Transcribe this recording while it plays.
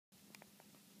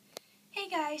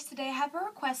guys, today I have a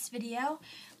request video.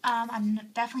 I'm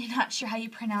definitely not sure how you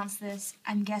pronounce this.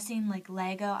 I'm guessing like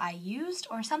Legoiused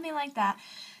or something like that.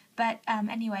 But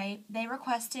anyway, they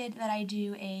requested that I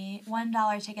do a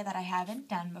 $1 ticket that I haven't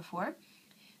done before.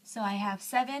 So I have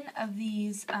 7 of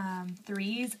these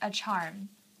 3's a charm.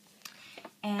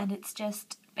 And it's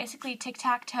just basically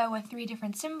tic-tac-toe with 3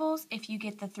 different symbols. If you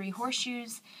get the 3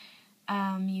 horseshoes,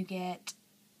 you get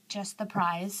just the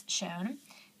prize shown.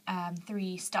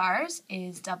 3 stars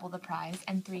is double the prize,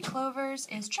 and 3 clovers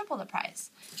is triple the prize.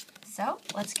 So,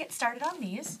 let's get started on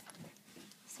these.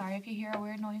 Sorry if you hear a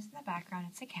weird noise in the background,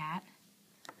 it's a cat.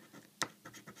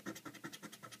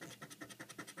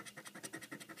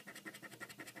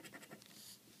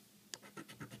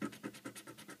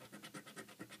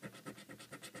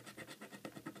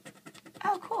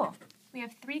 Oh, cool. We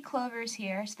have 3 clovers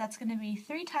here, so that's going to be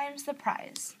 3 times the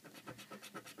prize.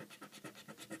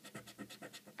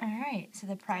 Alright, so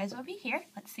the prize will be here.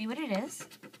 Let's see what it is.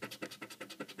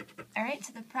 Alright,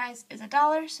 so the prize is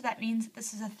 $1, so that means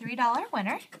this is a $3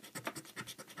 winner.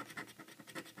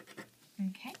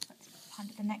 Okay, let's move on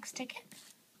to the next ticket.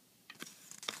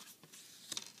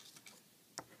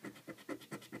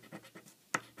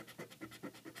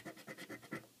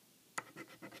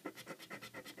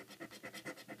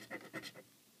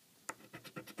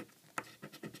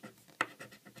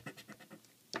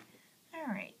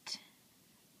 Alright.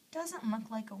 Doesn't look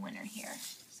like a winner here.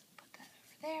 So put that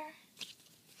over there.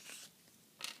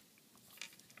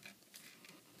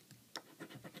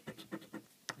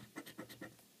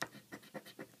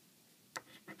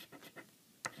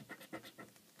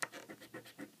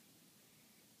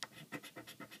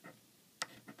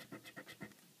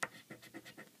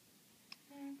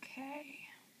 Okay.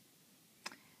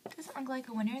 Doesn't look like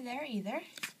a winner there either.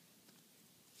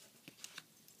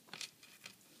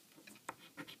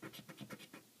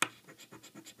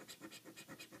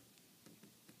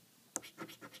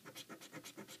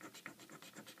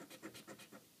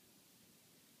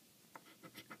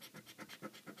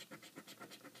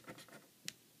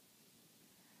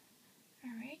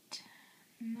 Alright,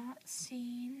 not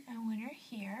seeing a winner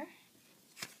here.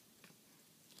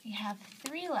 We have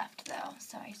 3 left though,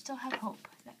 so I still have hope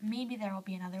that maybe there will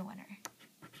be another winner.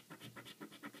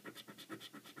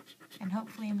 And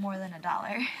hopefully more than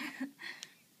 $1.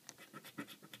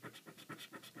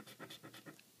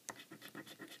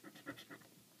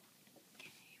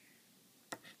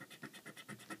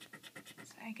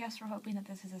 So I guess we're hoping that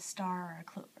this is a star or a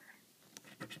clover.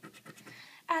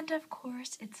 And of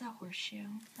course, it's a horseshoe.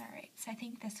 Alright, so I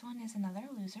think this one is another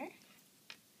loser.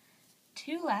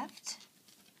 2 left.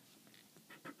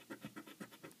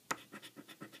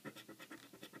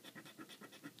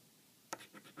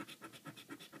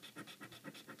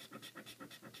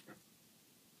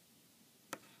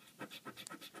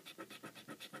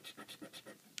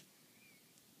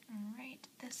 Alright,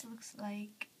 this looks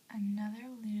like another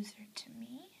loser to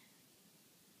me.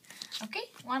 Okay,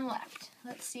 1 left.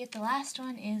 Let's see if the last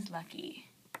one is lucky.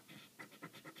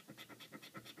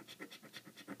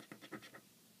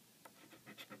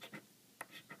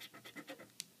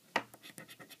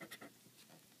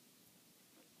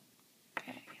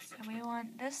 Okay, so we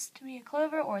want this to be a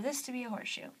clover or this to be a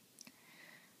horseshoe.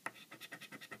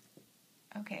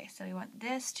 Okay, so we want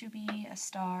this to be a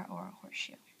star or a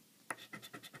horseshoe.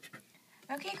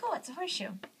 Okay, cool, it's a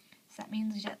horseshoe. So that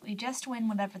means we just win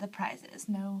whatever the prize is,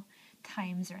 no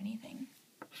times or anything.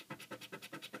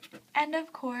 And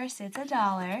of course, it's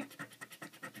 $1.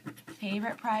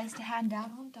 Favorite prize to hand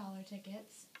out on dollar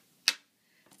tickets.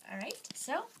 Alright,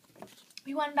 so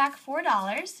we won back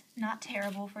 $4. Not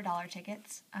terrible for dollar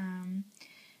tickets.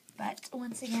 But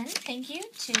once again, thank you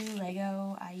to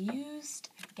Legoiused.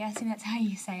 I'm guessing that's how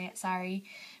you say it, sorry.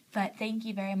 But thank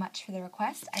you very much for the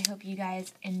request. I hope you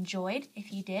guys enjoyed.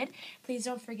 If you did, please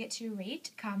don't forget to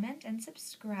rate, comment, and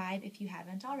subscribe if you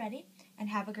haven't already. And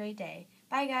have a great day.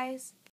 Bye, guys.